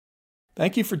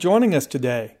Thank you for joining us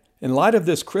today. In light of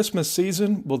this Christmas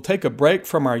season, we'll take a break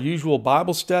from our usual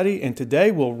Bible study, and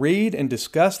today we'll read and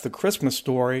discuss the Christmas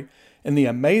story and the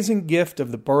amazing gift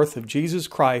of the birth of Jesus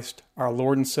Christ, our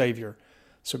Lord and Savior.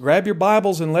 So grab your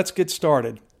Bibles and let's get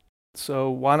started. So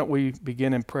why don't we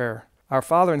begin in prayer? Our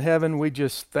Father in heaven, we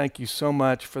just thank you so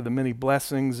much for the many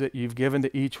blessings that you've given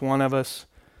to each one of us.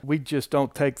 We just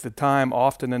don't take the time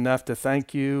often enough to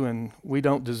thank you, and we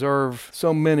don't deserve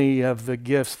so many of the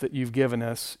gifts that you've given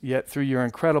us, yet through your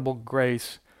incredible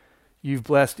grace, you've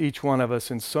blessed each one of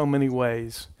us in so many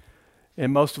ways.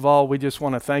 And most of all, we just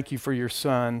want to thank you for your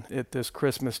Son at this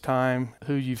Christmas time,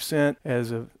 who you've sent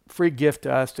as a free gift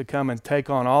to us to come and take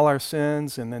on all our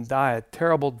sins and then die a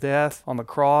terrible death on the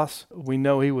cross. We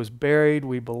know he was buried.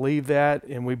 We believe that,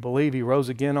 and we believe he rose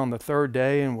again on the third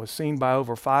day and was seen by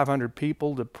over 500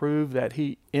 people to prove that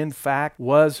he, in fact,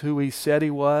 was who he said he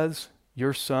was.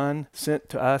 Your Son sent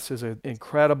to us as an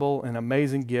incredible and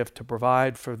amazing gift to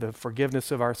provide for the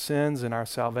forgiveness of our sins and our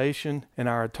salvation and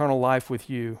our eternal life with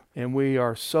you. And we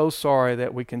are so sorry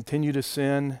that we continue to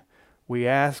sin. We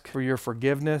ask for your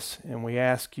forgiveness, and we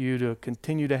ask you to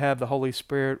continue to have the Holy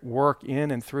Spirit work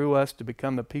in and through us to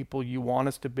become the people you want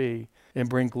us to be and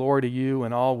bring glory to you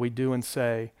in all we do and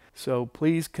say. So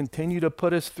please continue to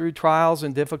put us through trials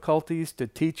and difficulties to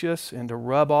teach us and to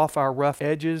rub off our rough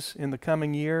edges in the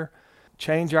coming year.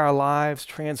 Change our lives,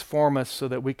 transform us so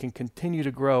that we can continue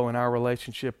to grow in our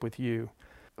relationship with you.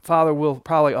 Father, we'll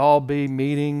probably all be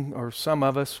meeting, or some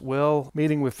of us will,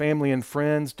 meeting with family and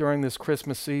friends during this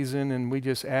Christmas season, and we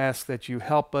just ask that you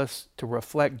help us to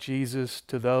reflect Jesus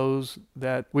to those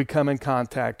that we come in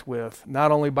contact with,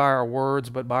 not only by our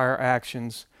words, but by our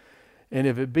actions. And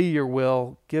if it be your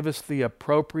will, give us the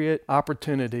appropriate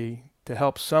opportunity to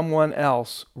help someone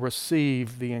else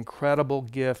receive the incredible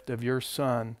gift of your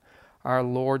Son, our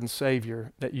Lord and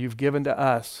Savior, that you've given to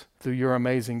us through your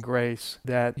amazing grace,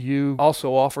 that you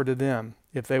also offer to them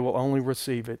if they will only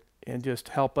receive it. And just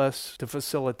help us to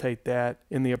facilitate that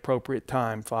in the appropriate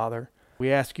time, Father.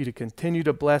 We ask you to continue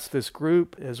to bless this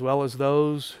group as well as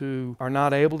those who are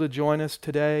not able to join us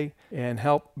today, and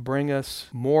help bring us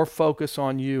more focus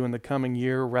on you in the coming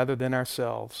year rather than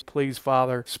ourselves. Please,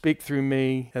 Father, speak through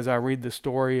me as I read the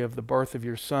story of the birth of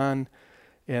your Son,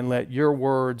 and let your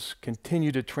words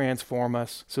continue to transform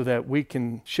us so that we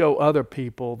can show other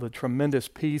people the tremendous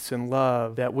peace and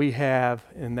love that we have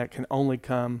and that can only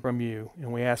come from you.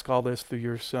 And we ask all this through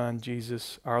your Son,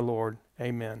 Jesus, our Lord.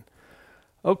 Amen.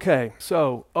 Okay,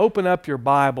 so open up your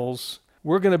Bibles.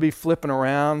 We're going to be flipping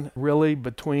around really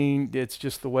between, it's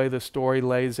just the way the story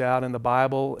lays out in the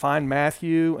Bible. Find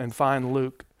Matthew and find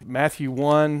Luke. Matthew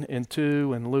 1 and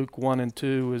 2 and Luke 1 and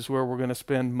 2 is where we're going to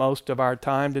spend most of our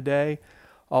time today.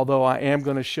 Although I am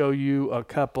going to show you a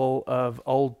couple of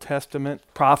Old Testament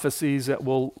prophecies that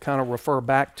we'll kind of refer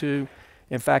back to.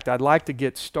 In fact, I'd like to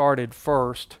get started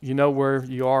first. You know where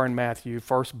you are in Matthew,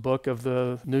 first book of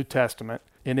the New Testament.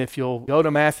 And if you'll go to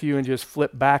Matthew and just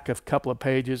flip back a couple of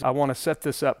pages, I want to set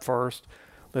this up first.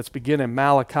 Let's begin in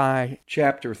Malachi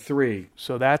chapter 3.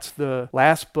 So that's the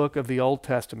last book of the Old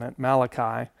Testament,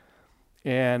 Malachi.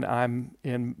 And I'm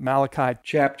in Malachi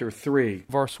chapter 3,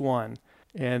 verse 1.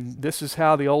 And this is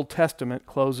how the Old Testament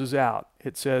closes out.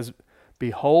 It says,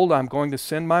 "Behold, I'm going to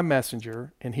send my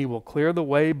messenger, and he will clear the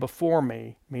way before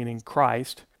me," meaning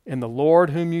Christ, "and the Lord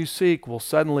whom you seek will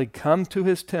suddenly come to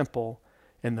his temple,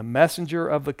 and the messenger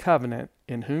of the covenant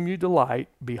in whom you delight,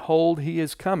 behold, he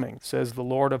is coming, says the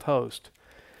Lord of hosts."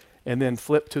 And then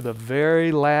flip to the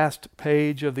very last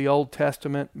page of the Old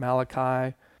Testament,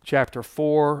 Malachi chapter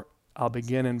 4. I'll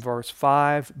begin in verse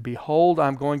 5. "Behold,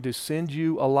 I'm going to send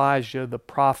you Elijah the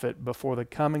prophet before the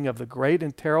coming of the great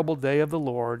and terrible day of the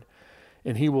Lord,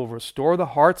 and he will restore the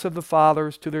hearts of the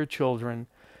fathers to their children,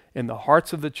 and the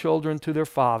hearts of the children to their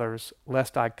fathers,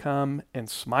 lest I come and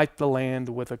smite the land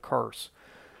with a curse."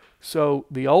 So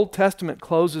the Old Testament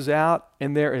closes out,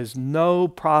 and there is no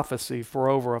prophecy for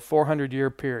over a 400-year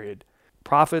period.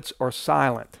 Prophets are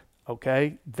silent,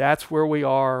 okay? That's where we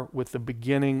are with the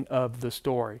beginning of the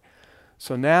story.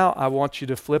 So now I want you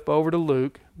to flip over to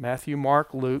Luke, Matthew,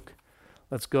 Mark, Luke.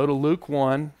 Let's go to Luke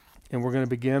 1, and we're going to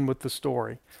begin with the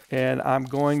story. And I'm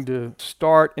going to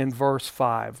start in verse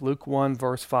 5, Luke 1,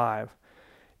 verse 5.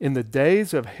 "In the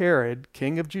days of Herod,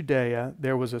 king of Judea,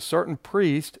 there was a certain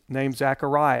priest named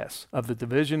Zacharias of the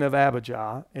division of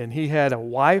Abijah, and he had a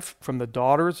wife from the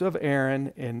daughters of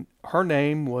Aaron, and her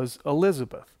name was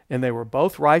Elizabeth. And they were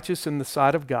both righteous in the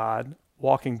sight of God,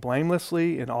 walking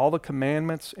blamelessly in all the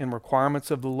commandments and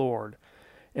requirements of the Lord.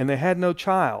 And they had no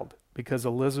child, because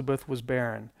Elizabeth was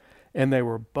barren, and they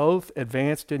were both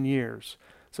advanced in years.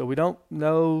 So we don't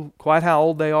know quite how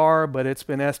old they are, but it's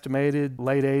been estimated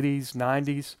late 80s,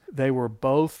 90s. They were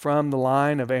both from the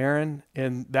line of Aaron,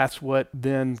 and that's what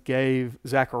then gave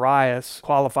Zacharias,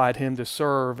 qualified him to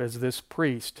serve as this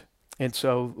priest. And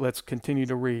so let's continue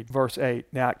to read. Verse 8.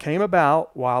 Now it came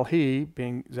about while he,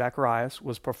 being Zacharias,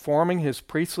 was performing his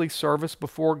priestly service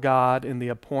before God in the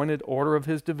appointed order of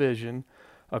his division,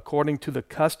 according to the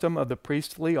custom of the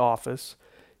priestly office,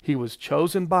 he was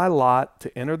chosen by lot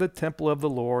to enter the temple of the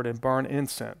Lord and burn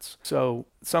incense. So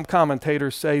some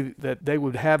commentators say that they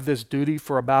would have this duty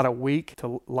for about a week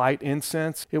to light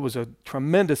incense. It was a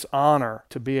tremendous honor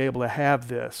to be able to have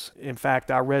this. In fact,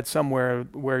 I read somewhere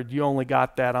where you only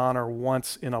got that honor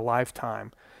once in a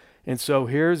lifetime. And so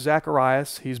here's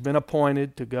Zacharias. He's been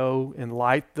appointed to go and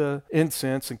light the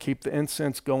incense and keep the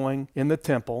incense going in the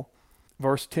temple.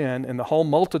 Verse 10, and the whole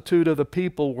multitude of the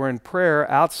people were in prayer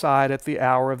outside at the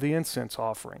hour of the incense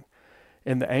offering.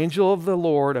 And the angel of the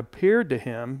Lord appeared to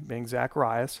him, being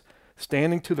Zacharias,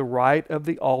 standing to the right of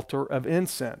the altar of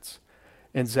incense.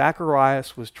 And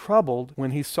Zacharias was troubled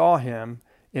when he saw him,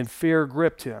 and fear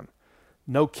gripped him.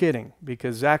 No kidding,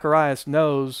 because Zacharias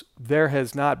knows there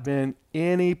has not been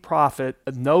any prophet,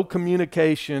 no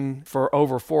communication for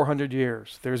over 400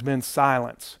 years. There's been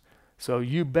silence. So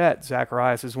you bet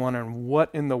Zacharias is wondering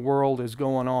what in the world is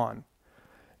going on.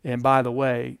 And by the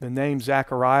way, the name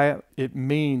Zechariah, it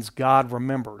means God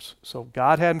remembers. So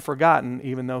God hadn't forgotten,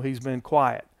 even though he's been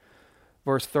quiet.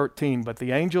 Verse 13, but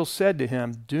the angel said to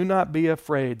him, do not be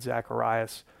afraid,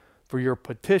 Zacharias, for your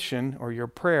petition or your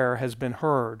prayer has been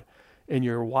heard, and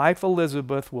your wife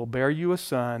Elizabeth will bear you a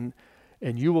son,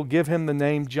 and you will give him the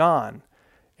name John,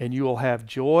 and you will have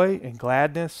joy and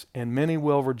gladness, and many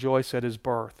will rejoice at his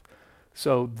birth.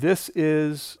 So this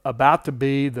is about to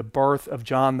be the birth of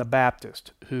John the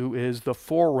Baptist, who is the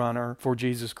forerunner for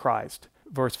Jesus Christ.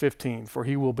 Verse 15, for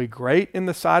he will be great in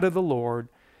the sight of the Lord.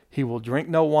 He will drink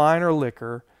no wine or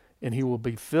liquor, and he will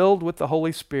be filled with the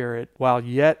Holy Spirit while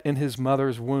yet in his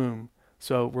mother's womb.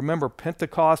 So remember,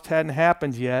 Pentecost hadn't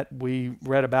happened yet. We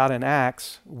read about in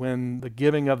Acts when the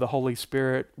giving of the Holy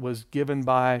Spirit was given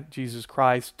by Jesus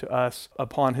Christ to us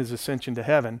upon his ascension to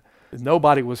heaven.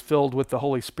 Nobody was filled with the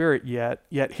Holy Spirit yet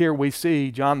here we see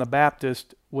John the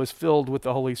Baptist was filled with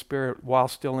the Holy Spirit while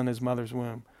still in his mother's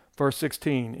womb. Verse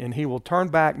 16, and he will turn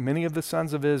back many of the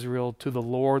sons of Israel to the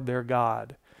Lord their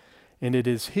God. And it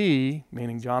is he,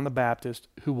 meaning John the Baptist,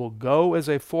 who will go as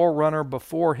a forerunner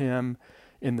before him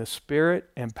in the spirit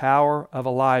and power of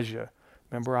Elijah.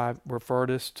 Remember, I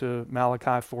referred us to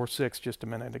Malachi 4:6 just a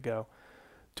minute ago.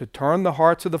 To turn the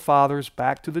hearts of the fathers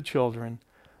back to the children,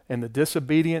 and the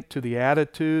disobedient to the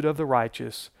attitude of the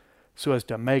righteous, so as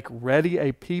to make ready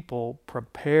a people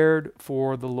prepared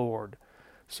for the Lord.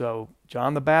 So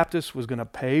John the Baptist was going to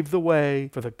pave the way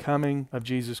for the coming of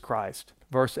Jesus Christ.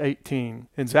 Verse 18,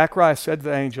 and Zacharias said to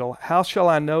the angel, how shall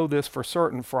I know this for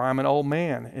certain, for I am an old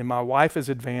man, and my wife is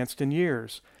advanced in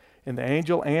years? And the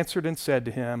angel answered and said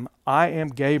to him, I am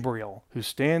Gabriel, who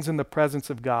stands in the presence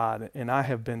of God, and I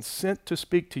have been sent to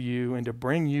speak to you and to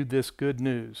bring you this good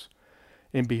news.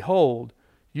 And behold,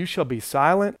 you shall be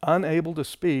silent, unable to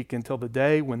speak until the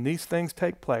day when these things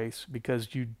take place,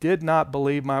 because you did not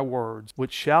believe my words,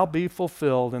 which shall be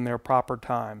fulfilled in their proper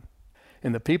time.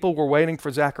 And the people were waiting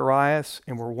for Zacharias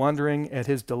and were wondering at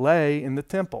his delay in the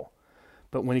temple.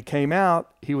 But when he came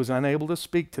out, he was unable to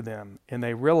speak to them, and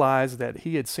they realized that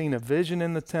he had seen a vision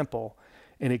in the temple,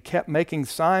 and he kept making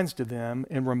signs to them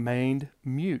and remained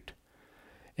mute.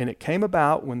 And it came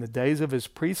about when the days of his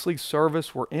priestly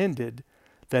service were ended,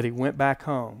 that he went back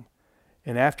home.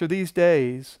 And after these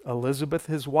days, Elizabeth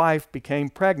his wife became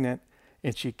pregnant,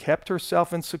 and she kept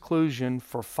herself in seclusion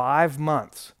for 5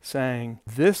 months, saying,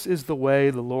 this is the way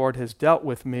the Lord has dealt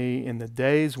with me in the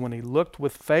days when he looked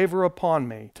with favor upon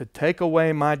me to take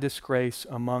away my disgrace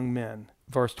among men.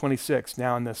 Verse 26,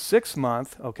 now in the 6th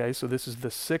month, okay, so this is the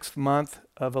 6th month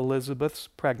of Elizabeth's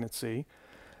pregnancy,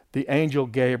 the angel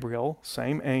Gabriel,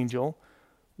 same angel,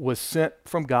 was sent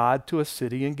from God to a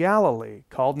city in Galilee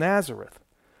called Nazareth,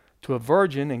 to a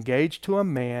virgin engaged to a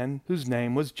man whose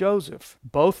name was Joseph,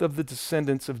 both of the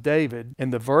descendants of David,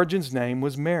 and the virgin's name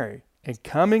was Mary. And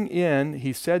coming in,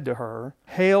 he said to her,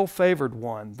 hail, favored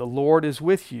one, the Lord is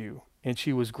with you. And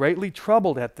she was greatly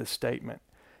troubled at this statement,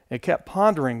 and kept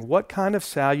pondering what kind of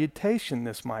salutation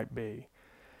this might be.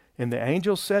 And the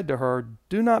angel said to her,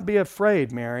 do not be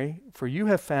afraid, Mary, for you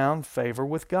have found favor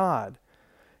with God.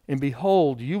 And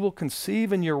behold, you will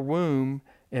conceive in your womb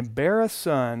and bear a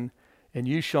son, and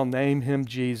you shall name him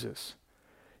Jesus.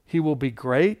 He will be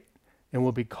great and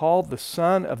will be called the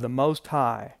Son of the Most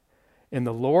High. And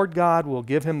the Lord God will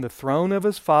give him the throne of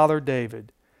his father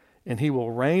David, and he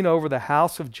will reign over the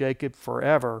house of Jacob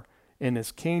forever, and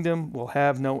his kingdom will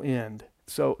have no end.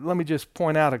 So let me just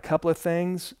point out a couple of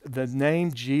things. The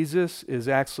name Jesus is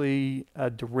actually a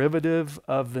derivative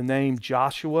of the name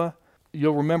Joshua.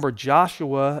 You'll remember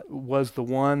Joshua was the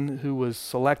one who was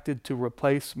selected to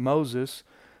replace Moses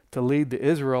to lead the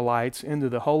Israelites into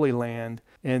the Holy Land.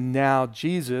 And now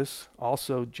Jesus,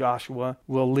 also Joshua,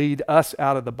 will lead us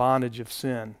out of the bondage of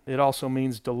sin. It also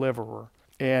means deliverer.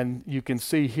 And you can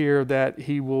see here that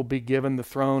he will be given the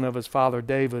throne of his father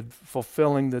David,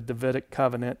 fulfilling the Davidic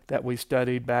covenant that we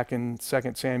studied back in 2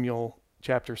 Samuel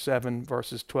chapter 7,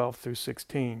 verses 12 through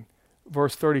 16.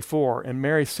 Verse 34, and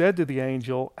Mary said to the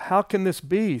angel, how can this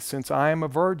be, since I am a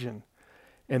virgin?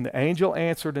 And the angel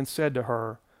answered and said to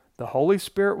her, the Holy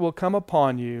Spirit will come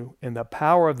upon you, and the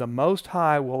power of the Most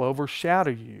High will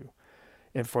overshadow you.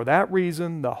 And for that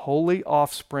reason the holy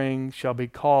offspring shall be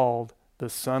called the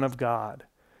Son of God.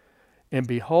 And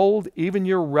behold, even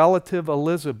your relative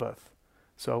Elizabeth.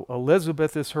 So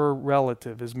Elizabeth is her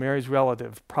relative, is Mary's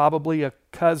relative, probably a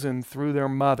cousin through their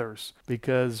mothers,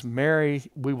 because Mary,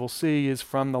 we will see, is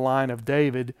from the line of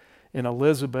David, and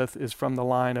Elizabeth is from the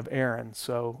line of Aaron,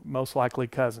 so most likely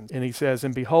cousins. And he says,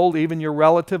 and behold, even your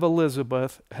relative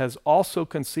Elizabeth has also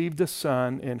conceived a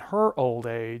son in her old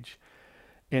age,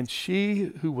 and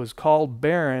she who was called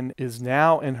barren is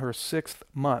now in her 6th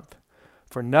month.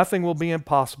 For nothing will be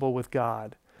impossible with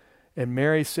God. And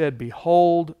Mary said,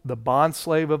 behold, the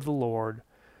bondslave of the Lord,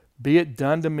 be it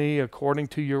done to me according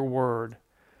to your word.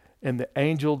 And the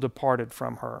angel departed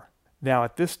from her. Now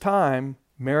at this time,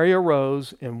 Mary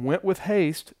arose and went with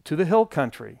haste to the hill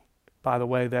country. By the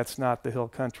way, that's not the hill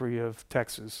country of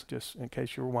Texas, just in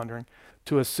case you were wondering.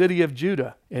 To a city of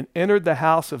Judah, and entered the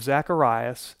house of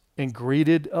Zacharias, and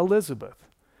greeted Elizabeth.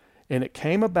 And it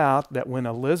came about that when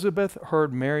Elizabeth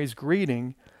heard Mary's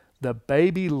greeting, the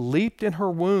baby leaped in her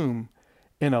womb,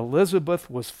 and Elizabeth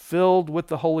was filled with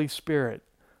the Holy Spirit.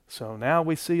 So now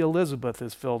we see Elizabeth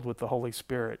is filled with the Holy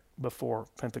Spirit before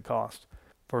Pentecost.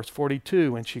 Verse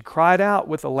 42, and she cried out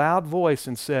with a loud voice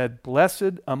and said,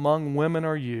 blessed among women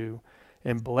are you,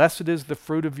 and blessed is the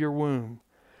fruit of your womb.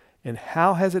 And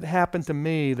how has it happened to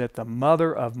me that the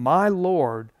mother of my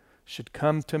Lord should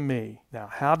come to me? Now,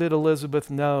 how did Elizabeth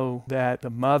know that the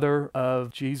mother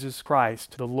of Jesus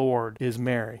Christ, the Lord, is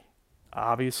Mary?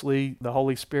 Obviously, the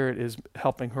Holy Spirit is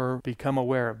helping her become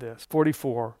aware of this.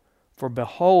 44, for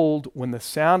behold, when the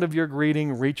sound of your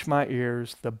greeting reached my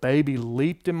ears, the baby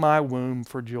leaped in my womb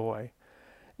for joy.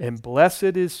 And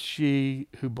blessed is she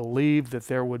who believed that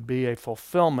there would be a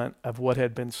fulfillment of what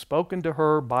had been spoken to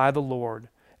her by the Lord.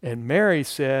 And Mary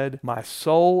said, my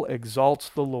soul exalts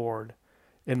the Lord,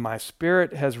 and my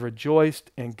spirit has rejoiced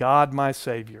in God my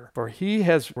Savior. For he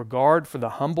has regard for the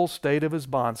humble state of his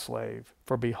bondslave.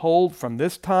 For behold, from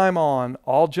this time on,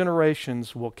 all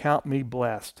generations will count me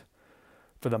blessed.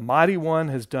 For the Mighty One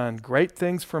has done great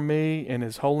things for me in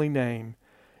his holy name,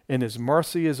 and his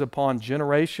mercy is upon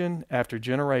generation after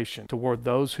generation toward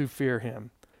those who fear him.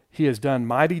 He has done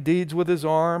mighty deeds with his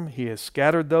arm. He has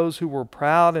scattered those who were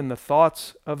proud in the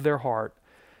thoughts of their heart.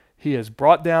 He has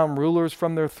brought down rulers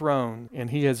from their throne,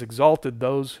 and he has exalted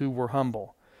those who were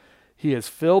humble. He has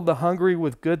filled the hungry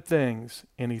with good things,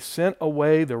 and he sent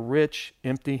away the rich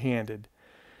empty-handed.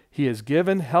 He has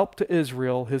given help to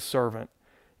Israel, his servant.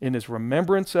 In his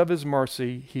remembrance of his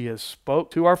mercy, he has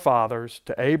spoke to our fathers,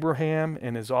 to Abraham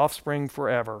and his offspring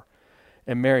forever.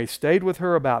 And Mary stayed with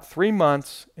her about 3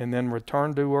 months and then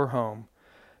returned to her home.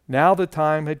 Now the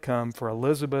time had come for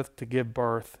Elizabeth to give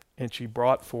birth, and she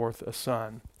brought forth a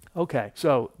son. Okay,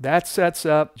 so that sets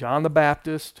up John the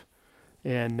Baptist,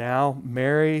 and now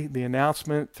Mary, the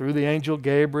announcement through the angel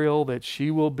Gabriel that she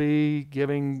will be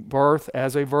giving birth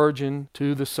as a virgin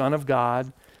to the Son of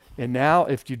God. And now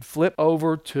if you'd flip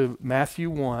over to Matthew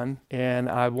 1, and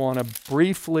I want to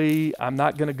briefly, I'm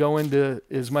not going to go into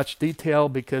as much detail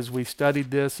because we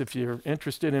studied this. If you're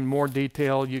interested in more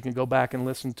detail, you can go back and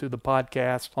listen to the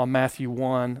podcast on Matthew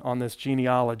 1 on this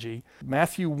genealogy.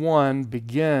 Matthew 1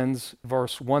 begins,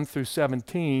 verse 1 through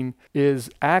 17,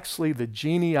 is actually the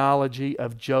genealogy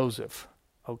of Joseph,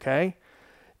 okay?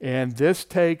 And this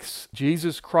takes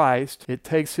Jesus Christ, it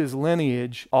takes his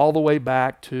lineage all the way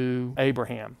back to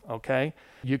Abraham, okay?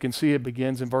 You can see it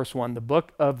begins in verse 1. The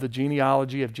book of the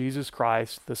genealogy of Jesus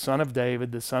Christ, the son of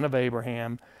David, the son of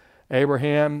Abraham.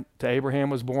 To Abraham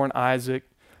was born Isaac,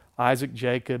 Isaac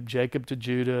Jacob, Jacob to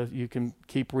Judah. You can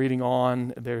keep reading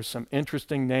on. There's some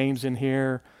interesting names in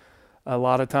here. A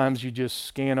lot of times you just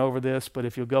scan over this, but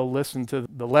if you'll go listen to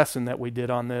the lesson that we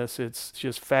did on this, it's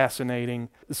just fascinating.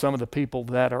 Some of the people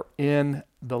that are in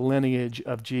the lineage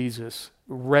of Jesus,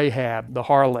 Rahab, the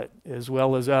harlot, as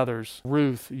well as others.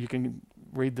 Ruth, you can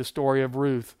read the story of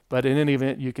Ruth. But in any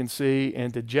event, you can see,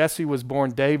 and to Jesse was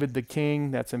born David the king,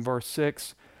 that's in verse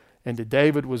 6. And to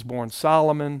David was born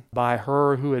Solomon by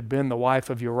her who had been the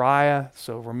wife of Uriah.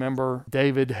 So remember,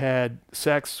 David had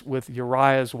sex with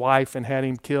Uriah's wife and had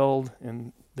him killed.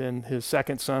 And then his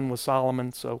second son was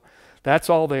Solomon. So that's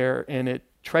all there. And it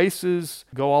traces,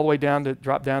 go all the way down to,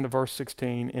 drop down to verse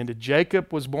 16. And to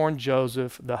Jacob was born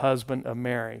Joseph, the husband of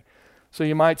Mary. So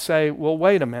you might say, well,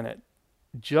 wait a minute.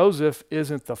 Joseph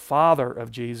isn't the father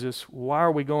of Jesus. Why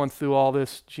are we going through all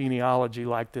this genealogy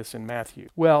like this in Matthew?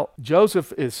 Well,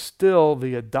 Joseph is still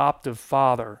the adoptive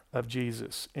father of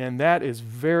Jesus, and that is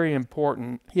very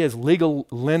important. He has legal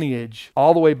lineage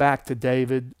all the way back to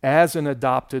David as an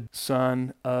adopted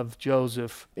son of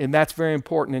Joseph, and that's very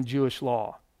important in Jewish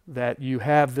law, that you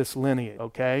have this lineage,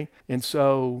 okay? And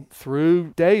so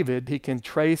through David, he can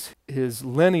trace his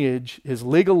lineage, his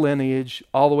legal lineage,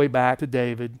 all the way back to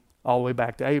David, all the way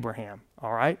back to Abraham,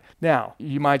 all right? Now,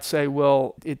 you might say,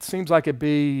 well, it seems like it'd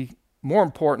be more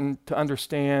important to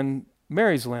understand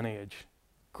Mary's lineage.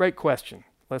 Great question.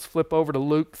 Let's flip over to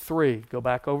Luke 3. Go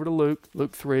back over to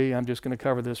Luke 3. I'm just going to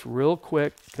cover this real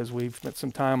quick because we've spent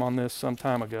some time on this some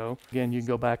time ago. Again, you can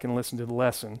go back and listen to the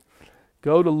lesson.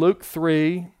 Go to Luke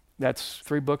 3. That's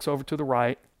 3 books over to the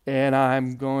right. And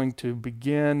I'm going to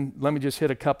begin, let me just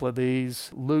hit a couple of these.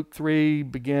 Luke 3,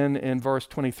 begin in verse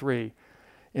 23.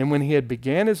 And when he had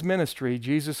began his ministry,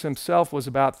 Jesus himself was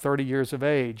about 30 years of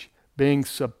age, being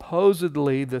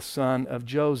supposedly the son of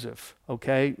Joseph.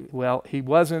 Okay, well, he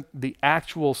wasn't the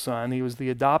actual son. He was the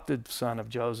adopted son of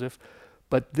Joseph.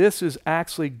 But this is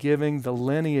actually giving the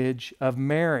lineage of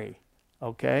Mary.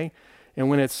 Okay, and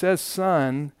when it says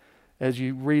son, as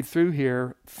you read through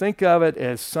here, think of it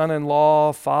as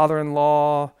son-in-law,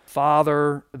 father-in-law,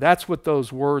 father. That's what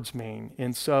those words mean.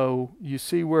 And so you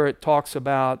see where it talks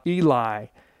about Eli.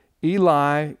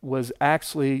 Eli was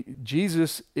actually,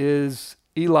 Jesus is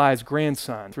Eli's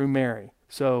grandson through Mary.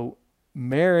 So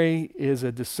Mary is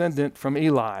a descendant from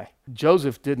Eli.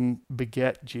 Joseph didn't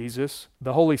beget Jesus.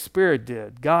 The Holy Spirit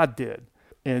did. God did.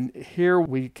 And here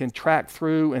we can track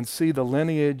through and see the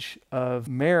lineage of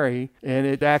Mary. And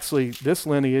it actually, this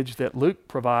lineage that Luke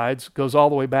provides goes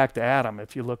all the way back to Adam,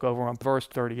 if you look over on verse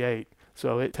 38.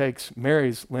 So it takes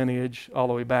Mary's lineage all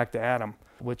the way back to Adam,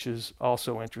 which is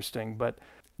also interesting. But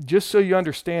just so you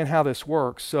understand how this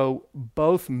works, so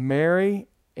both Mary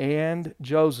and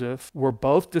Joseph were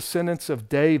both descendants of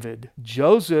David.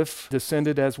 Joseph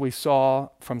descended, as we saw,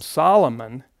 from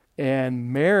Solomon,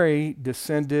 and Mary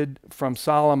descended from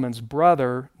Solomon's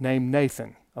brother named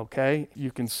Nathan. Okay?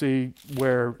 You can see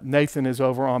where Nathan is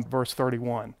over on verse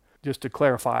 31, just to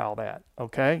clarify all that.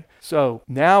 Okay? So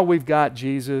now we've got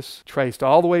Jesus traced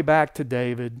all the way back to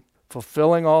David,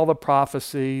 fulfilling all the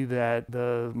prophecy that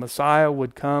the Messiah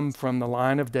would come from the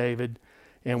line of David,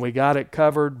 and we got it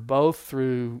covered both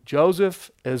through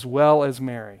Joseph as well as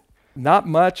Mary. Not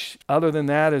much other than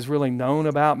that is really known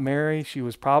about Mary. She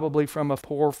was probably from a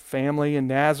poor family in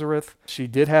Nazareth. She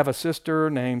did have a sister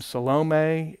named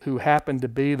Salome, who happened to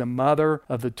be the mother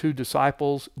of the 2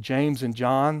 disciples, James and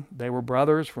John. They were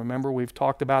brothers. Remember, we've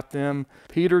talked about them.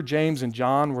 Peter, James, and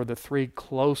John were the 3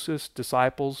 closest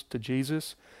disciples to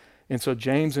Jesus. And so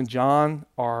James and John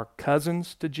are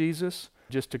cousins to Jesus,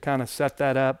 just to kind of set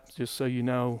that up, just so you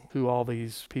know who all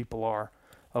these people are.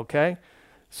 Okay?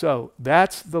 So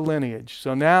that's the lineage.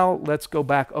 So now let's go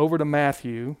back over to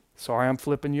Matthew. Sorry, I'm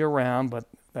flipping you around, but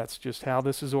that's just how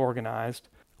this is organized.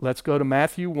 Let's go to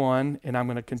Matthew 1, and I'm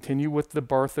going to continue with the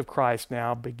birth of Christ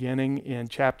now, beginning in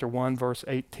chapter 1, verse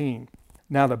 18.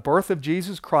 Now the birth of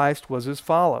Jesus Christ was as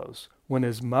follows. When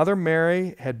his mother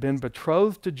Mary had been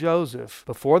betrothed to Joseph,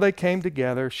 before they came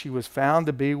together, she was found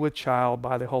to be with child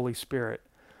by the Holy Spirit.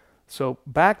 So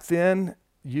back then,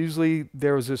 usually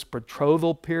there was this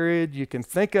betrothal period. You can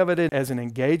think of it as an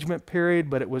engagement period,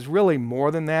 but it was really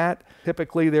more than that.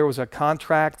 Typically, there was a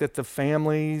contract that the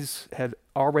families had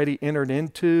already entered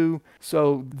into.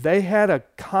 So they had a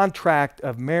contract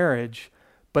of marriage,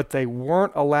 but they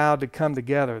weren't allowed to come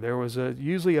together. There was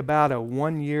usually about a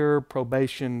 1-year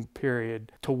probation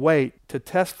period to wait, to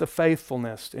test the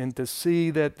faithfulness and to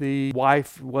see that the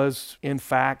wife was in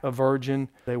fact a virgin.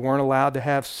 They weren't allowed to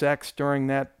have sex during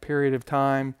that period of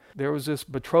time. There was this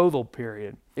betrothal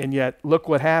period. And yet, look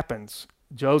what happens.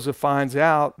 Joseph finds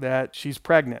out that she's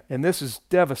pregnant, and this is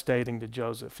devastating to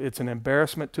Joseph. It's an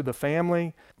embarrassment to the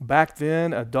family. Back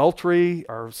then, adultery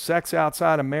or sex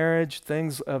outside of marriage,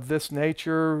 things of this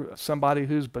nature, somebody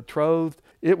who's betrothed,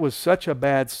 it was such a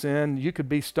bad sin, you could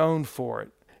be stoned for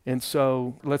it. And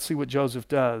so let's see what Joseph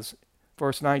does.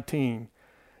 Verse 19,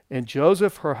 and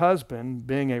Joseph, her husband,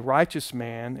 being a righteous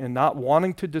man and not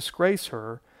wanting to disgrace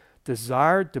her,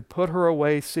 desired to put her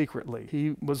away secretly.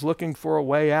 He was looking for a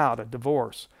way out, a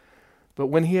divorce. But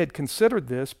when he had considered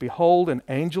this, behold, an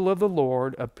angel of the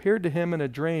Lord appeared to him in a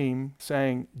dream,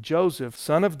 saying, Joseph,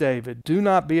 son of David, do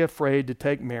not be afraid to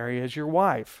take Mary as your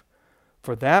wife,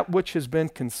 for that which has been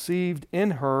conceived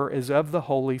in her is of the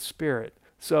Holy Spirit.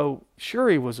 So sure,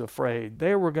 he was afraid.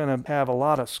 They were going to have a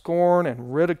lot of scorn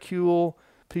and ridicule.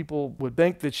 People would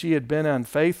think that she had been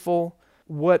unfaithful.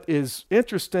 What is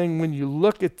interesting when you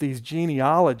look at these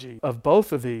genealogy of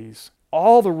both of these,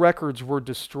 all the records were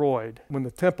destroyed when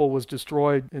the temple was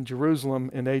destroyed in Jerusalem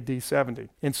in AD 70.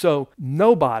 And so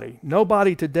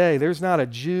nobody today, there's not a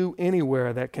Jew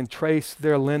anywhere that can trace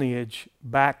their lineage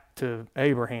back to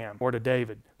Abraham or to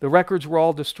David. The records were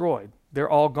all destroyed. They're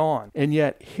all gone. And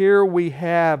yet here we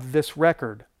have this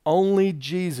record. Only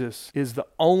Jesus is the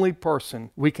only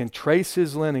person we can trace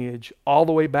his lineage all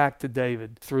the way back to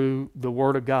David through the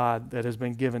Word of God that has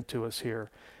been given to us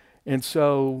here. And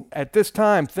so at this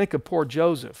time, think of poor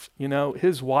Joseph. You know,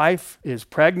 his wife is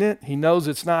pregnant. He knows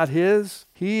it's not his.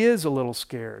 He is a little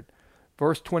scared.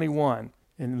 Verse 21,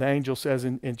 and the angel says,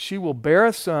 and she will bear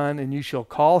a son, and you shall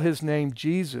call his name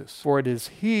Jesus, for it is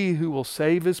he who will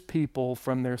save his people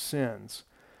from their sins.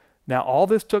 Now all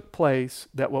this took place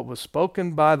that what was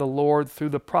spoken by the Lord through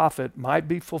the prophet might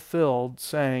be fulfilled,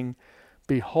 saying,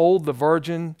 behold, the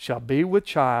virgin shall be with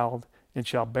child, and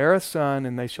shall bear a son,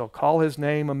 and they shall call his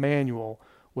name Emmanuel,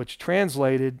 which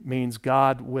translated means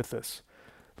God with us.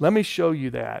 Let me show you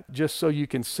that, just so you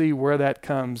can see where that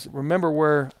comes. Remember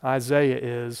where Isaiah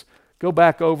is. Go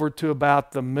back over to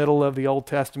about the middle of the Old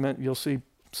Testament. You'll see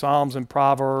Psalms and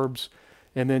Proverbs,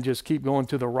 and then just keep going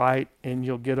to the right, and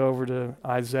you'll get over to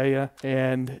Isaiah.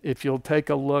 And if you'll take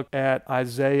a look at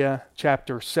Isaiah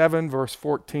chapter 7, verse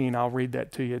 14, I'll read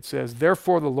that to you. It says,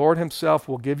 therefore the Lord himself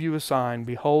will give you a sign.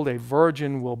 Behold, a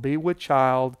virgin will be with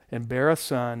child and bear a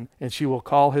son, and she will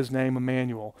call his name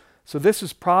Emmanuel. So this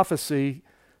is prophecy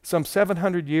some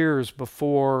 700 years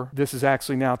before this is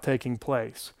actually now taking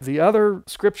place. The other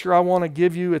scripture I want to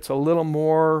give you, it's a little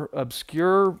more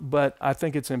obscure, but I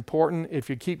think it's important. If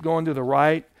you keep going to the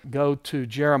right, go to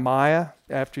Jeremiah.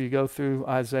 After you go through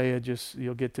Isaiah,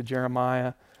 you'll get to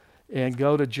Jeremiah. And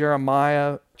go to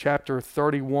Jeremiah chapter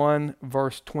 31,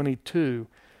 verse 22.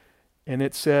 And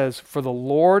it says, for the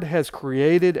Lord has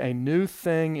created a new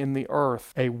thing in the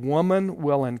earth. A woman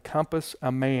will encompass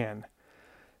a man.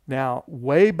 Now,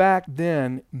 way back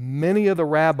then, many of the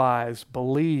rabbis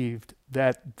believed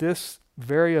that this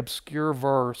very obscure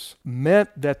verse meant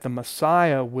that the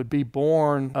Messiah would be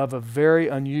born of a very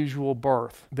unusual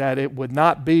birth, that it would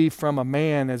not be from a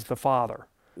man as the father.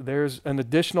 There's an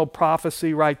additional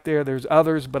prophecy right there. There's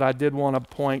others, but I did want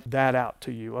to point that out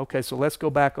to you. Okay, so let's go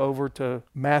back over to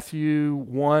Matthew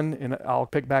 1, and I'll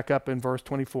pick back up in verse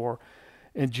 24.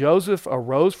 And Joseph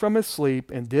arose from his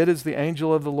sleep and did as the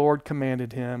angel of the Lord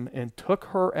commanded him, and took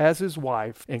her as his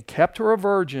wife, and kept her a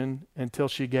virgin until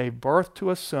she gave birth to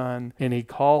a son, and he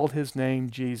called his name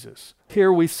Jesus.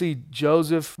 Here we see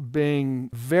Joseph being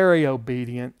very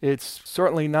obedient. It's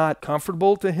certainly not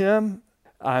comfortable to him.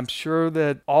 I'm sure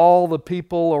that all the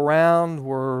people around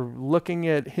were looking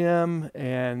at him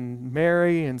and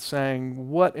Mary and saying,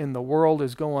 what in the world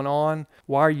is going on?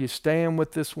 Why are you staying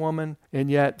with this woman? And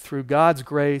yet, through God's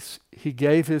grace, he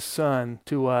gave his son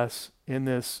to us in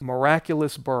this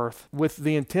miraculous birth with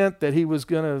the intent that he was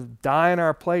going to die in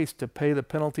our place to pay the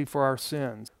penalty for our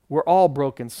sins. We're all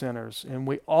broken sinners, and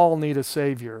we all need a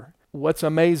Savior. What's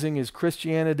amazing is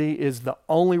Christianity is the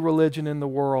only religion in the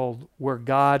world where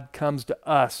God comes to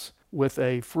us with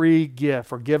a free gift,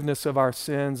 forgiveness of our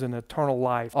sins and eternal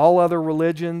life. All other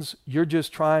religions, you're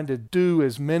just trying to do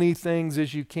as many things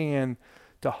as you can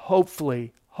to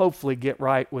hopefully get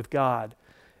right with God.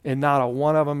 And not a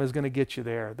one of them is going to get you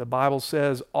there. The Bible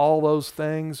says all those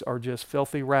things are just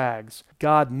filthy rags.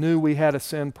 God knew we had a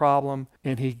sin problem,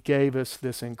 and he gave us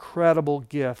this incredible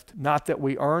gift. Not that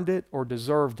we earned it or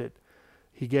deserved it.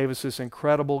 He gave us this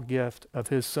incredible gift of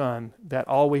his son, that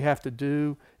all we have to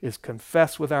do is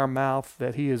confess with our mouth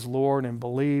that he is Lord and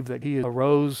believe that he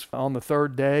arose on the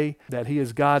third day, that he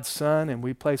is God's son, and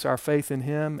we place our faith in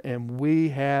him, and we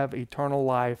have eternal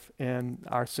life and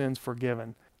our sins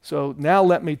forgiven. So now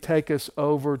let me take us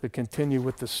over to continue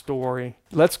with the story.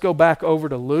 Let's go back over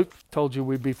to Luke. Told you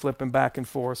we'd be flipping back and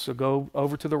forth. So go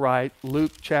over to the right,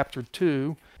 Luke chapter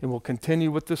 2, and we'll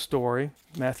continue with the story.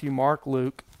 Matthew, Mark,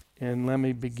 Luke. And let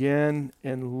me begin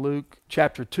in Luke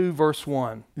chapter 2, verse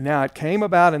 1. Now it came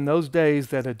about in those days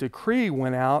that a decree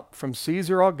went out from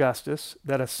Caesar Augustus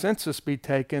that a census be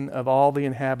taken of all the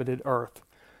inhabited earth.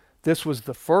 This was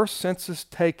the first census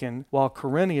taken while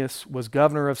Quirinius was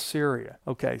governor of Syria.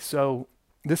 Okay, so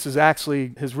this is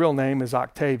actually, his real name is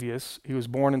Octavius. He was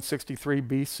born in 63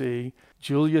 BC.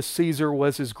 Julius Caesar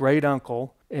was his great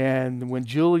uncle. And when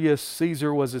Julius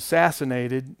Caesar was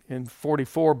assassinated in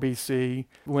 44 BC,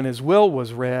 when his will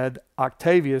was read,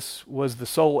 Octavius was the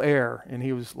sole heir, and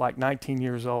he was like 19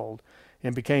 years old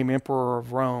and became emperor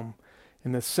of Rome.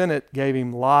 And the Senate gave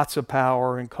him lots of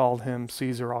power and called him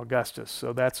Caesar Augustus.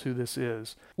 So that's who this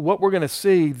is. What we're going to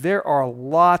see, there are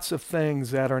lots of things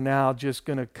that are now just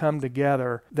going to come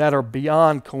together that are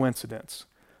beyond coincidence.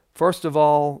 First of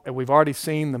all, we've already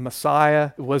seen the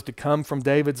Messiah was to come from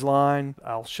David's line.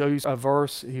 I'll show you a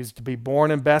verse. He's to be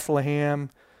born in Bethlehem.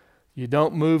 You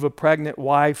don't move a pregnant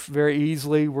wife very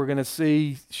easily. We're going to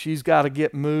see she's got to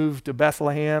get moved to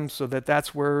Bethlehem so that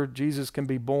that's where Jesus can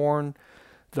be born.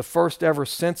 The first ever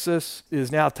census is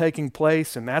now taking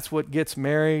place, and that's what gets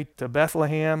Mary to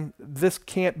Bethlehem. This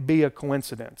can't be a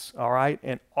coincidence, all right?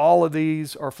 And all of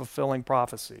these are fulfilling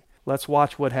prophecy. Let's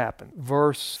watch what happened.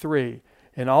 Verse 3,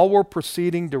 and all were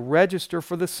proceeding to register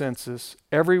for the census,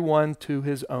 everyone to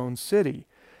his own city.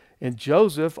 And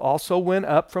Joseph also went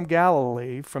up from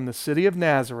Galilee, from the city of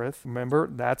Nazareth, remember,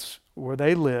 that's where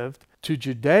they lived, to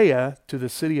Judea, to the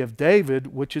city of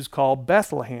David, which is called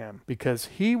Bethlehem, because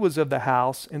he was of the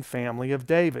house and family of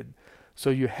David. So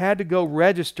you had to go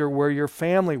register where your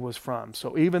family was from.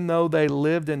 So even though they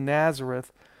lived in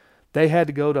Nazareth, they had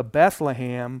to go to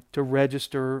Bethlehem to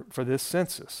register for this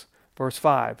census. Verse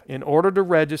 5, in order to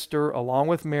register along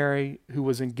with Mary, who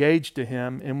was engaged to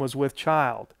him and was with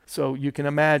child. So you can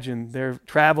imagine they're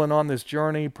traveling on this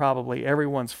journey. Probably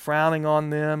everyone's frowning on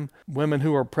them. Women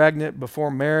who are pregnant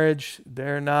before marriage,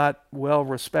 they're not well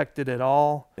respected at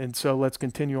all. And so let's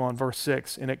continue on verse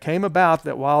 6. And it came about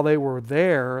that while they were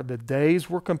there, the days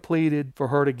were completed for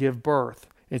her to give birth.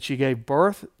 And she gave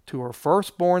birth to her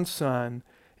firstborn son,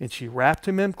 and she wrapped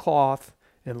him in cloth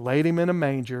and laid him in a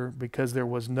manger because there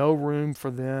was no room for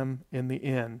them in the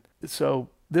inn. So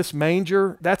this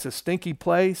manger, that's a stinky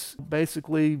place,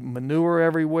 basically manure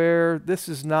everywhere. This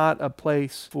is not a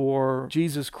place for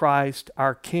Jesus Christ,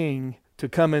 our King, to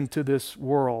come into this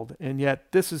world. And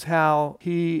yet this is how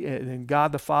he and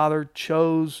God the Father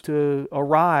chose to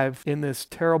arrive in this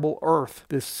terrible earth,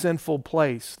 this sinful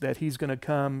place that he's going to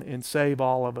come and save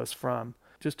all of us from.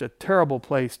 Just a terrible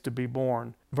place to be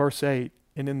born. Verse 8,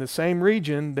 and in the same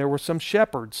region there were some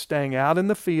shepherds staying out in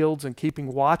the fields and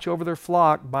keeping watch over their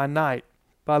flock by night.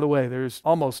 By the way, there's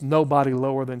almost nobody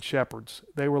lower than shepherds.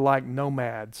 They were like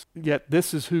nomads. Yet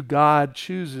this is who God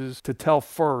chooses to tell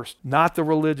first, not the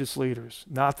religious leaders,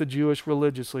 not the Jewish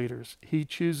religious leaders. He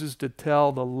chooses to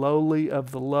tell the lowly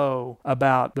of the low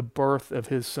about the birth of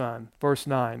his son. Verse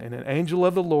 9, and an angel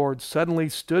of the Lord suddenly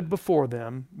stood before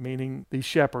them, meaning these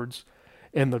shepherds,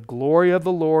 and the glory of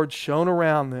the Lord shone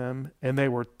around them, and they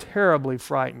were terribly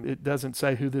frightened. It doesn't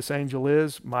say who this angel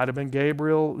is. Might have been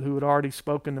Gabriel, who had already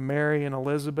spoken to Mary and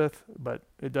Elizabeth, but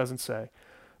it doesn't say.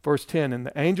 Verse 10, and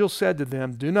the angel said to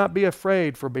them, do not be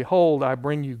afraid, for behold, I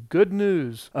bring you good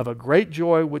news of a great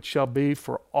joy which shall be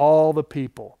for all the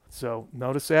people. So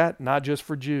notice that, not just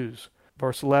for Jews.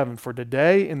 Verse 11, for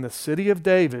today in the city of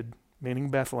David, meaning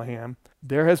Bethlehem,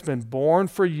 there has been born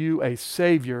for you a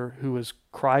Savior who is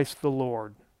Christ the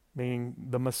Lord, meaning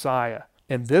the Messiah.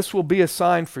 And this will be a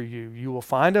sign for you. You will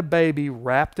find a baby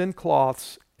wrapped in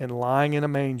cloths and lying in a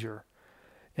manger.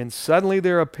 And suddenly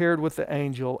there appeared with the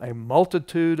angel a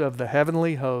multitude of the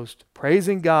heavenly host,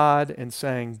 praising God and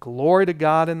saying, glory to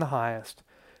God in the highest,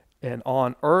 and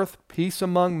on earth peace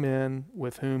among men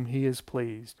with whom he is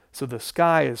pleased. So the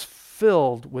sky is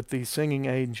filled with these singing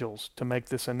angels to make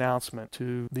this announcement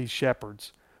to these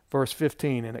shepherds. Verse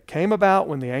 15, and it came about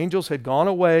when the angels had gone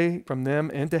away from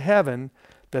them into heaven,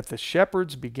 that the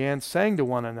shepherds began saying to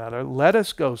one another, let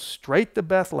us go straight to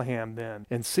Bethlehem then,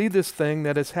 and see this thing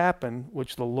that has happened,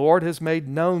 which the Lord has made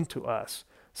known to us.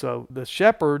 So the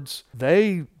shepherds,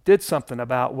 they did something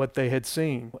about what they had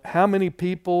seen. How many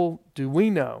people do we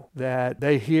know that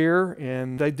they hear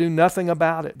and they do nothing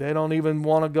about it? They don't even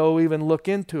want to go even look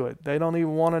into it. They don't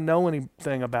even want to know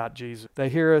anything about Jesus. They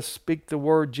hear us speak the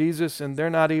word Jesus and they're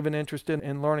not even interested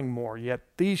in learning more. Yet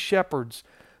these shepherds,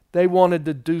 they wanted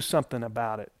to do something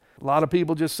about it. A lot of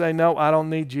people just say, no, I don't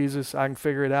need Jesus. I can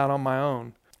figure it out on my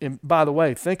own. And by the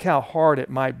way, think how hard it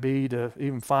might be to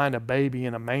even find a baby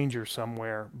in a manger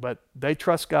somewhere. But they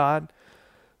trust God.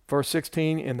 Verse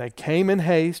 16, and they came in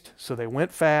haste, so they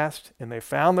went fast, and they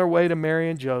found their way to Mary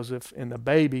and Joseph and the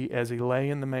baby as he lay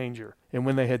in the manger. And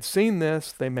when they had seen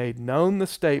this, they made known the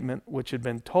statement which had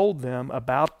been told them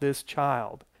about this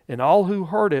child. And all who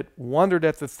heard it wondered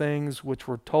at the things which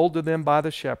were told to them by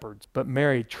the shepherds. But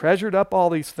Mary treasured up all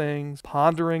these things,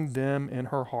 pondering them in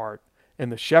her heart.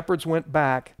 And the shepherds went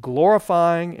back,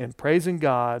 glorifying and praising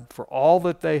God for all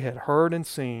that they had heard and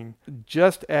seen,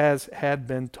 just as had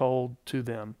been told to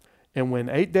them. And when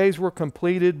 8 days were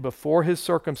completed before his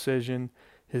circumcision,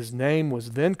 his name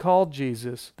was then called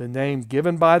Jesus, the name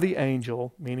given by the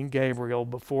angel, meaning Gabriel,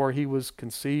 before he was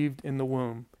conceived in the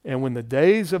womb. And when the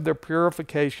days of their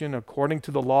purification according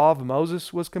to the law of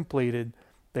Moses was completed,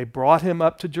 they brought him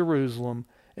up to Jerusalem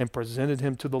and presented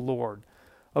him to the Lord.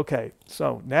 Okay,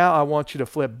 so now I want you to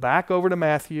flip back over to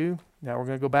Matthew. Now we're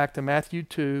going to go back to Matthew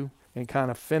 2 and kind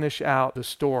of finish out the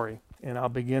story. And I'll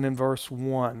begin in verse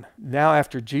 1. Now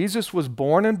after Jesus was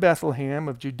born in Bethlehem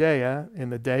of Judea in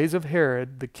the days of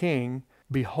Herod the king,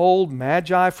 behold,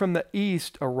 Magi from the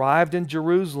east arrived in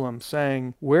Jerusalem,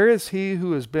 saying, Where is he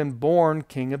who has been born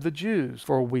King of the Jews?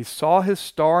 For we saw his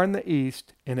star in the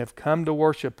east and have come to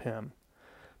worship him.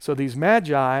 So these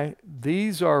Magi,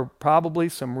 these are probably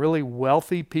some really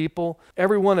wealthy people.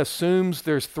 Everyone assumes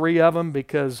there's 3 of them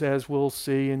because, as we'll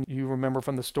see, and you remember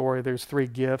from the story, there's 3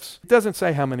 gifts. It doesn't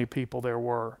say how many people there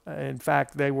were. In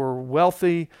fact, they were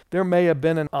wealthy. There may have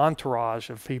been an entourage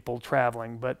of people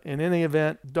traveling, but in any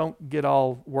event, don't get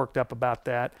all worked up about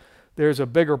that. There's a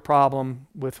bigger problem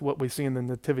with what we see in the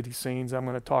nativity scenes. I'm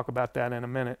going to talk about that in a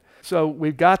minute. So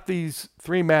we've got these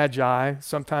 3 Magi.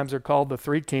 Sometimes they're called the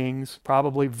 3 kings,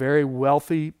 probably very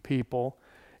wealthy people.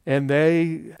 And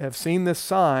they have seen this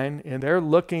sign, and they're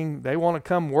looking, they want to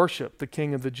come worship the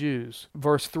King of the Jews.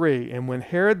 Verse 3, and when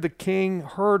Herod the king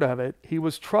heard of it, he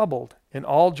was troubled, and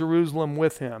all Jerusalem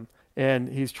with him. And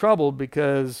he's troubled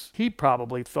because he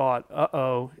probably thought,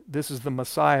 this is the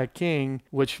Messiah king,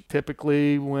 which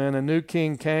typically when a new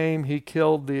king came, he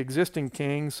killed the existing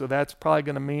king. So that's probably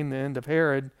going to mean the end of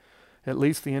Herod, at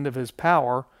least the end of his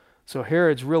power. So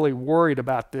Herod's really worried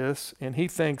about this, and he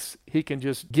thinks he can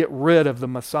just get rid of the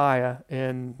Messiah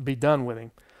and be done with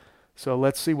him. So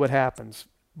let's see what happens.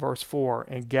 Verse 4,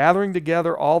 and gathering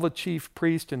together all the chief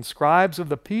priests and scribes of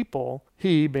the people,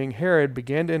 he, being Herod,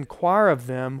 began to inquire of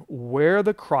them where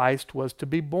the Christ was to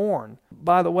be born.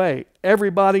 By the way,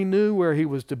 everybody knew where he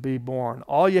was to be born.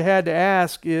 All you had to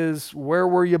ask is, where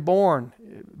were you born?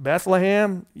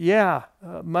 Bethlehem? Yeah,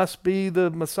 must be the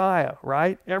Messiah,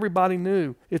 right? Everybody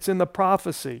knew. It's in the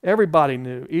prophecy. Everybody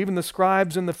knew. Even the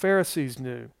scribes and the Pharisees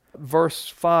knew. Verse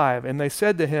 5, and they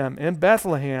said to him, in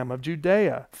Bethlehem of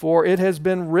Judea, for it has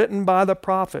been written by the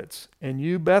prophets, and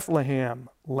you, Bethlehem,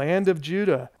 land of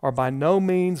Judah, are by no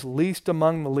means least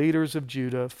among the leaders of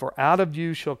Judah, for out of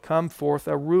you shall come forth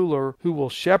a ruler who will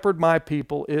shepherd my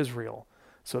people Israel.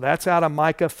 So that's out of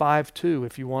Micah 5:2,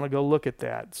 if you want to go look at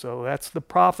that. So that's the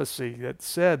prophecy that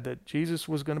said that Jesus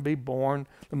was going to be born,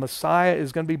 the Messiah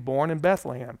is going to be born in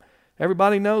Bethlehem.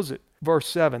 Everybody knows it. Verse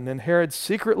 7, then Herod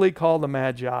secretly called the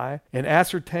Magi and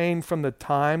ascertained from the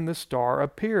time the star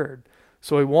appeared.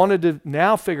 So he wanted to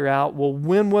now figure out, well,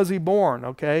 when was he born?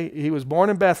 Okay, he was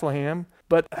born in Bethlehem,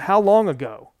 but how long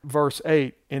ago? Verse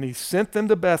 8, and he sent them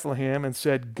to Bethlehem and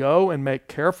said, go and make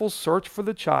careful search for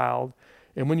the child,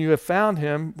 and when you have found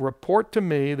him, report to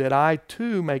me that I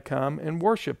too may come and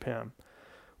worship him.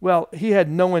 Well, he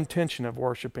had no intention of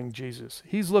worshiping Jesus.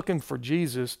 He's looking for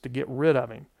Jesus to get rid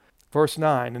of him. Verse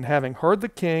 9, and having heard the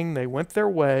king, they went their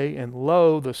way, and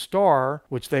lo, the star,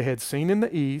 which they had seen in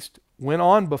the east, went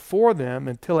on before them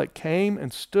until it came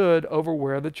and stood over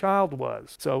where the child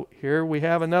was. So here we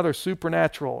have another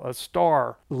supernatural, a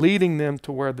star, leading them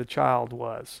to where the child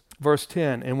was. Verse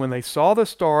 10, and when they saw the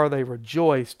star, they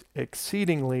rejoiced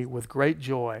exceedingly with great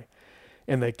joy.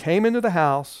 And they came into the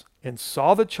house, and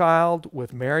saw the child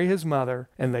with Mary his mother,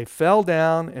 and they fell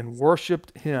down and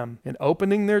worshipped him. And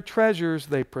opening their treasures,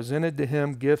 they presented to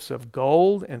him gifts of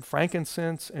gold and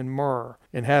frankincense and myrrh.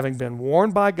 And having been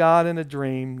warned by God in a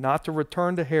dream not to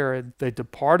return to Herod, they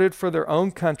departed for their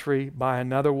own country by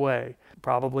another way.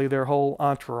 Probably their whole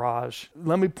entourage.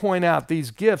 Let me point out these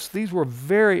gifts, these were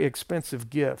very expensive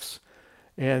gifts.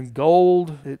 And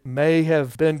gold, it may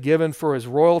have been given for his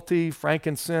royalty,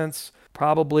 frankincense,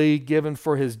 probably given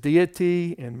for his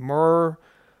deity, and myrrh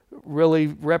really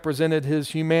represented his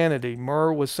humanity.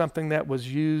 Myrrh was something that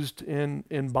was used in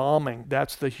embalming.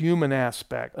 That's the human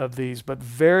aspect of these, but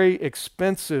very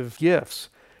expensive gifts.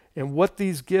 And what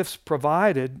these gifts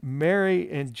provided, Mary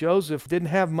and Joseph didn't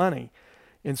have money.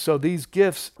 And so these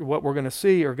gifts, what we're going to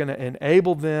see, are going to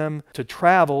enable them to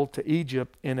travel to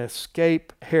Egypt and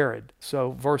escape Herod.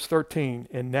 So verse 13,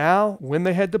 and now when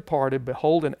they had departed,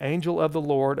 behold, an angel of the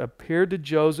Lord appeared to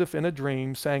Joseph in a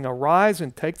dream, saying, arise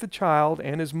and take the child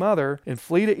and his mother and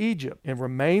flee to Egypt and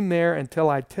remain there until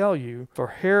I tell you, for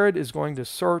Herod is going to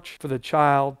search for the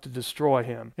child to destroy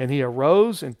him. And he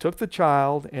arose and took the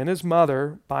child and his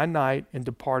mother by night and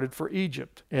departed for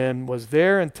Egypt, and was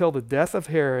there until the death of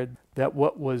Herod, that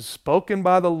what was spoken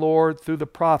by the Lord through the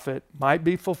prophet might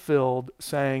be fulfilled,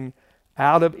 saying,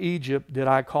 out of Egypt did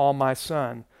I call my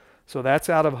son. So that's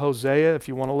out of Hosea, if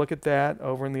you want to look at that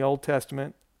over in the Old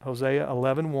Testament, Hosea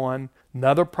 11:1.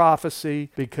 Another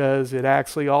prophecy, because it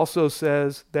actually also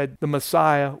says that the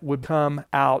Messiah would come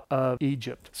out of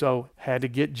Egypt. So had to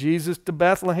get Jesus to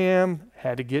Bethlehem,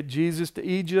 had to get Jesus to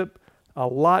Egypt. A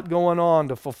lot going on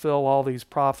to fulfill all these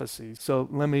prophecies. So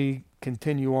let me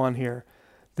continue on here.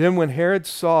 Then when Herod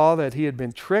saw that he had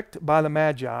been tricked by the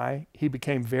Magi, he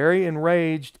became very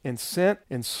enraged and sent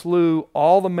and slew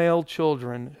all the male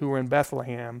children who were in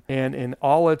Bethlehem and in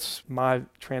all its, my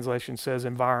translation says,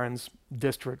 environs,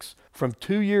 districts, from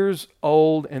 2 years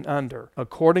old and under,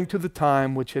 according to the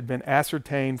time which had been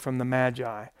ascertained from the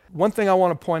Magi. One thing I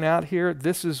want to point out here,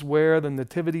 this is where the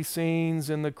nativity scenes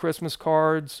and the Christmas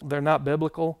cards, they're not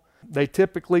biblical. They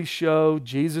typically show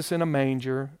Jesus in a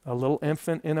manger, a little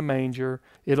infant in a manger.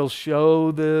 It'll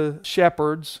show the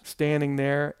shepherds standing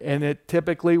there, and it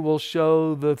typically will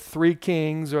show the three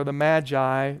kings or the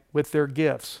Magi with their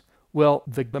gifts. Well,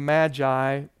 the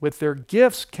Magi with their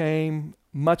gifts came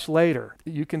much later.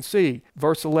 You can see,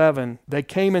 verse 11, they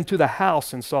came into the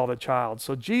house and saw the child.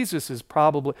 So Jesus is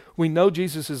probably, we know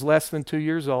Jesus is less than 2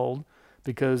 years old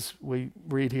because we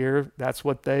read here, that's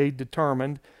what they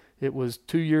determined. It was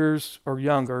 2 years or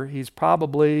younger. He's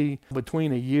probably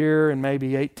between a year and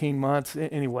maybe 18 months.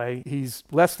 Anyway, he's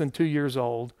less than 2 years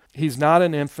old. He's not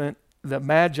an infant. The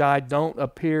Magi don't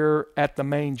appear at the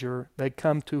manger. They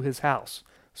come to his house.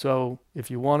 So if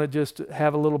you want to just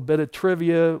have a little bit of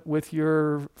trivia with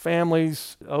your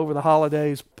families over the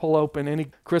holidays, pull open any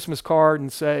Christmas card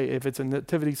and say, if it's a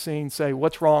nativity scene, say,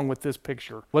 what's wrong with this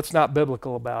picture? What's not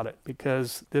biblical about it?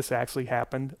 Because this actually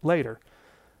happened later.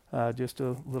 Just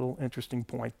a little interesting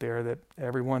point there that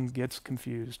everyone gets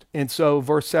confused. And so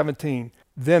verse 17,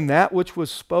 then that which was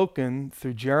spoken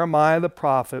through Jeremiah the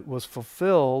prophet was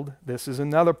fulfilled. This is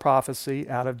another prophecy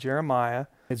out of Jeremiah.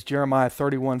 It's Jeremiah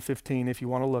 31:15 if you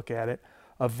want to look at it.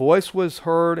 A voice was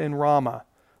heard in Ramah.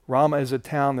 Ramah is a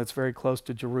town that's very close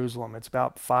to Jerusalem. It's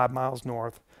about 5 miles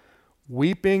north.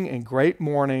 Weeping in great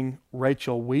mourning,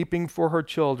 Rachel weeping for her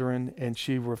children, and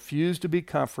she refused to be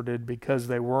comforted because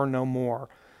they were no more.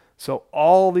 So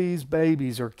all these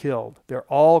babies are killed. They're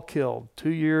all killed,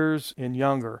 2 years and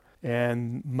younger.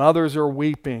 And mothers are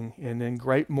weeping and in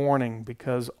great mourning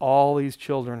because all these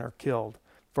children are killed.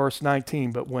 Verse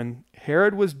 19, but when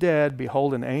Herod was dead,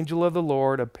 behold, an angel of the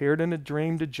Lord appeared in a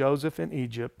dream to Joseph in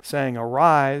Egypt, saying,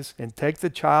 arise and take the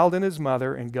child and his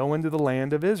mother and go into the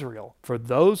land of Israel. For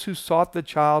those who sought the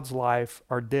child's life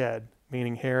are dead.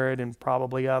 Meaning Herod and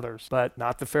probably others, but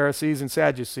not the Pharisees and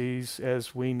Sadducees,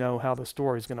 as we know how the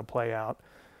story is going to play out.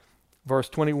 Verse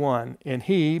 21, and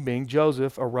he, being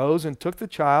Joseph, arose and took the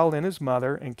child and his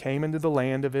mother and came into the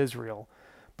land of Israel.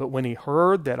 But when he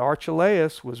heard that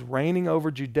Archelaus was reigning over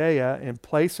Judea in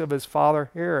place of his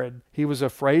father Herod, he was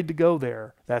afraid to go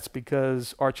there. That's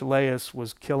because Archelaus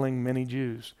was killing many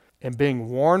Jews. And being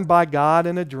warned by God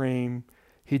in a dream,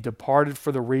 he departed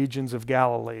for the regions of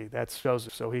Galilee. That's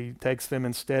Joseph. So he takes them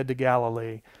instead to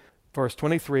Galilee. Verse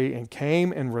 23, and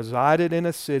came and resided in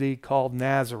a city called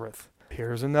Nazareth.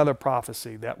 Here's another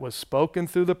prophecy that was spoken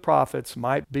through the prophets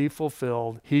might be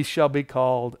fulfilled. He shall be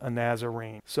called a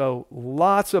Nazarene. So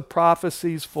lots of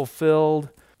prophecies fulfilled.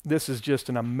 This is just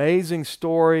an amazing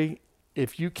story.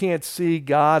 If you can't see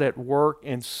God at work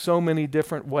in so many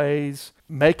different ways,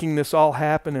 making this all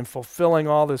happen and fulfilling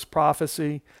all this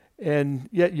prophecy, and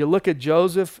yet you look at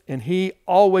Joseph, and he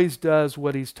always does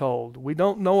what he's told. We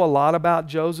don't know a lot about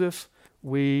Joseph.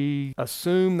 We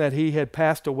assume that he had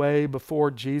passed away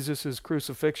before Jesus'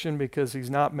 crucifixion because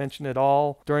he's not mentioned at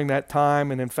all during that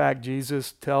time. And in fact,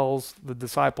 Jesus tells the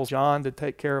disciple John to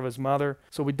take care of his mother.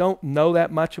 So we don't know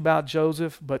that much about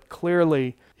Joseph, but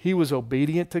clearly he was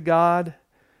obedient to God.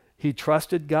 He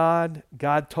trusted God.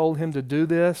 God told him to do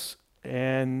this.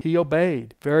 And he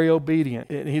obeyed, very obedient.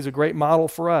 And he's a great model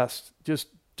for us. Just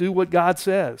do what God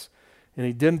says. And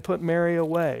he didn't put Mary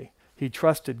away. He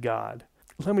trusted God.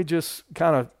 let me just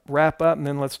kind of wrap up and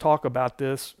then let's talk about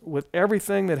this. With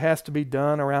everything that has to be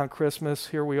done around Christmas,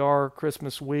 here we are,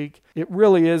 Christmas week, it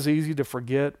really is easy to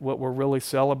forget what we're really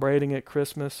celebrating at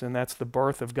Christmas, and that's the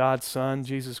birth of God's Son,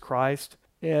 Jesus Christ.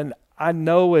 And I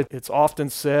know it's often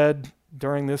said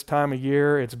during this time of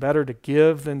year, it's better to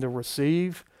give than to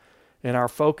receive. And our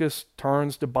focus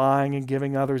turns to buying and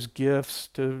giving others gifts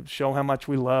to show how much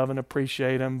we love and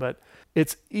appreciate them. But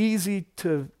it's easy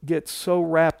to get so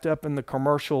wrapped up in the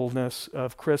commercialness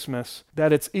of Christmas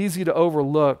that it's easy to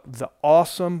overlook the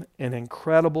awesome and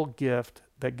incredible gift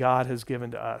that God has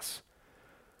given to us.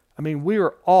 I mean, we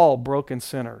are all broken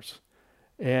sinners.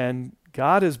 And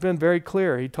God has been very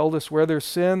clear. He told us where there's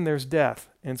sin, there's death.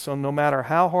 And so no matter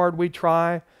how hard we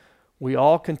try, we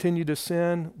all continue to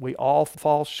sin. We all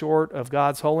fall short of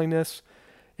God's holiness.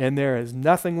 And there is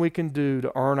nothing we can do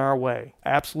to earn our way.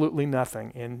 Absolutely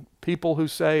nothing. And people who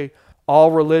say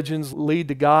all religions lead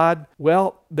to God,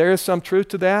 well, there is some truth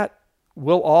to that.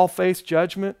 We'll all face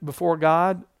judgment before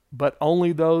God, but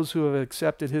only those who have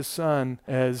accepted His Son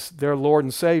as their Lord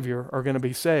and Savior are going to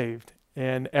be saved.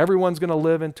 And everyone's going to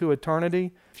live into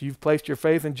eternity. If you've placed your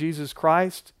faith in Jesus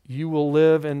Christ, you will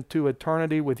live into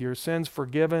eternity with your sins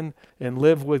forgiven and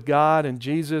live with God and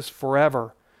Jesus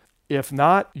forever. If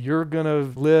not, you're going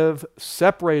to live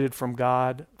separated from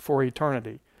God for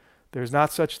eternity. There's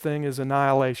not such thing as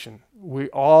annihilation. We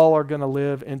all are going to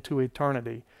live into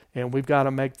eternity. And we've got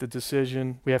to make the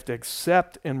decision. We have to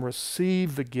accept and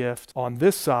receive the gift on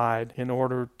this side in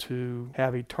order to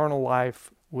have eternal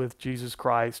life with Jesus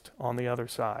Christ on the other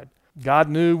side. God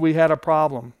knew we had a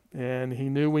problem, and He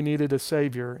knew we needed a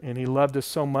Savior, and He loved us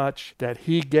so much that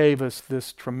He gave us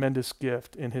this tremendous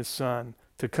gift in His Son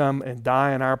to come and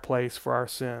die in our place for our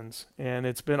sins. And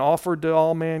it's been offered to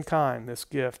all mankind, this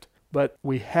gift. But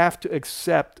we have to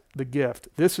accept the gift.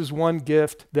 This is one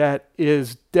gift that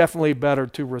is definitely better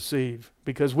to receive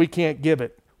because we can't give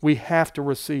it. We have to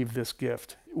receive this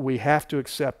gift. We have to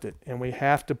accept it, and we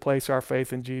have to place our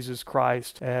faith in Jesus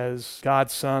Christ as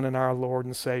God's Son and our Lord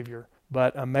and Savior.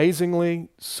 But amazingly,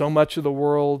 so much of the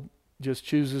world just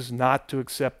chooses not to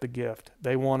accept the gift.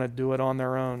 They want to do it on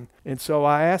their own. And so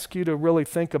I ask you to really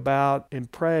think about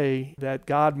and pray that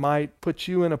God might put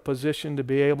you in a position to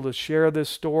be able to share this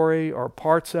story or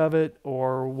parts of it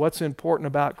or what's important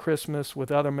about Christmas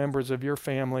with other members of your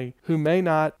family who may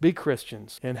not be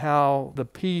Christians, and how the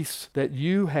peace that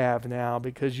you have now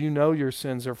because you know your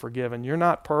sins are forgiven. You're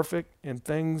not perfect and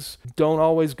things don't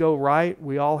always go right.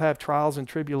 We all have trials and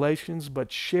tribulations,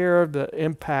 but share the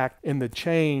impact and the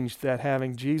change that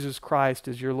having Jesus Christ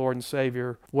as your Lord and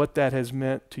Savior, what that has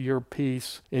meant to your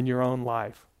peace in your own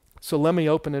life. So let me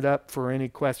open it up for any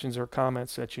questions or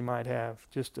comments that you might have.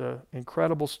 Just an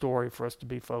incredible story for us to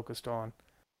be focused on.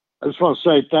 I just want to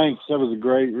say thanks. That was a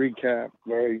great recap,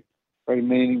 very, very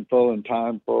meaningful and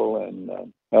timeful,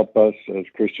 and help us as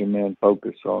Christian men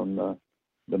focus on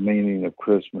the meaning of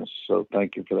Christmas. So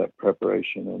thank you for that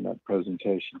preparation and that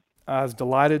presentation. I was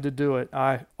delighted to do it.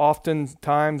 I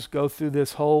oftentimes go through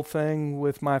this whole thing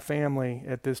with my family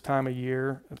at this time of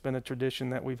year. It's been a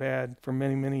tradition that we've had for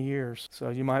many, many years. So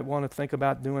you might want to think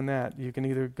about doing that. You can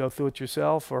either go through it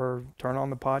yourself or turn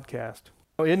on the podcast.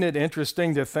 Isn't it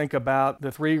interesting to think about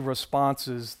the three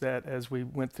responses that as we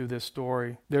went through this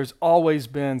story, there's always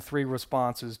been three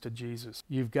responses to Jesus.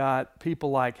 You've got people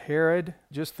like Herod,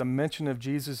 just the mention of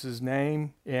Jesus'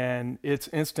 name, and it's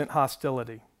instant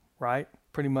hostility, right?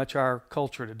 Pretty much our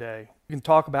culture today. You can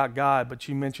talk about God, but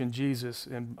you mention Jesus,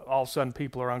 and all of a sudden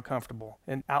people are uncomfortable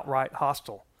and outright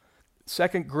hostile.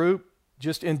 Second group,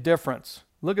 just indifference.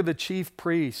 Look at the chief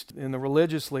priest and the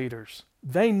religious leaders.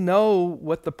 They know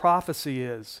what the prophecy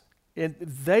is, and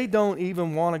they don't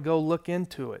even want to go look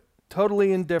into it.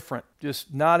 Totally indifferent,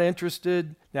 just not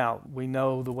interested. Now, we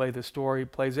know the way the story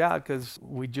plays out because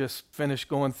we just finished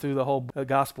going through the whole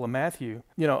Gospel of Matthew.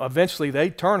 You know, eventually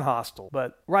they turn hostile,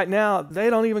 but right now they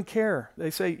don't even care. They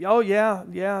say, oh, yeah,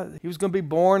 he was going to be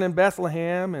born in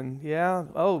Bethlehem, and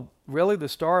oh, really? The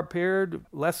star appeared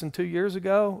less than 2 years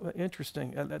ago?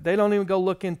 Interesting. They don't even go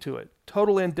look into it.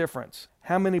 Total indifference.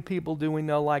 How many people do we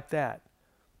know like that?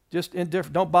 Just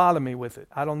indifferent. Don't bother me with it.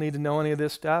 I don't need to know any of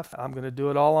this stuff. I'm going to do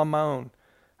it all on my own.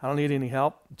 I don't need any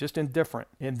help. Just indifferent.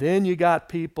 And then you got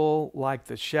people like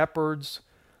the shepherds,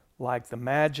 like the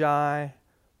Magi,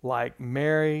 like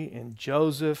Mary and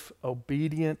Joseph,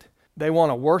 obedient. They want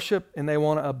to worship and they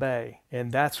want to obey.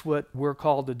 And that's what we're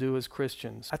called to do as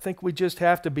Christians. I think we just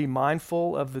have to be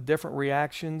mindful of the different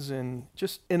reactions and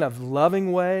just in a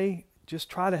loving way, just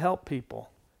try to help people.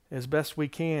 as best we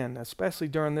can, especially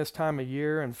during this time of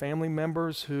year, and family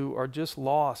members who are just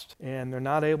lost and they're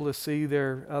not able to see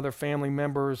their other family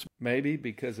members, maybe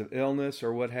because of illness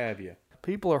or what have you.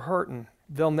 People are hurting.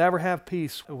 They'll never have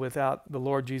peace without the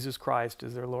Lord Jesus Christ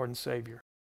as their Lord and Savior.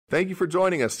 Thank you for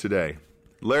joining us today.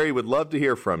 Larry would love to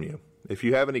hear from you. If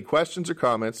you have any questions or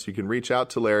comments, you can reach out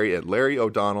to Larry at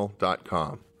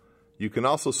larryodonnell.com. You can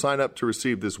also sign up to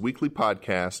receive this weekly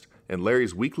podcast and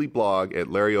Larry's weekly blog at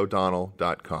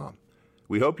larryodonnell.com.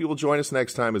 We hope you will join us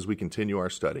next time as we continue our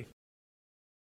study.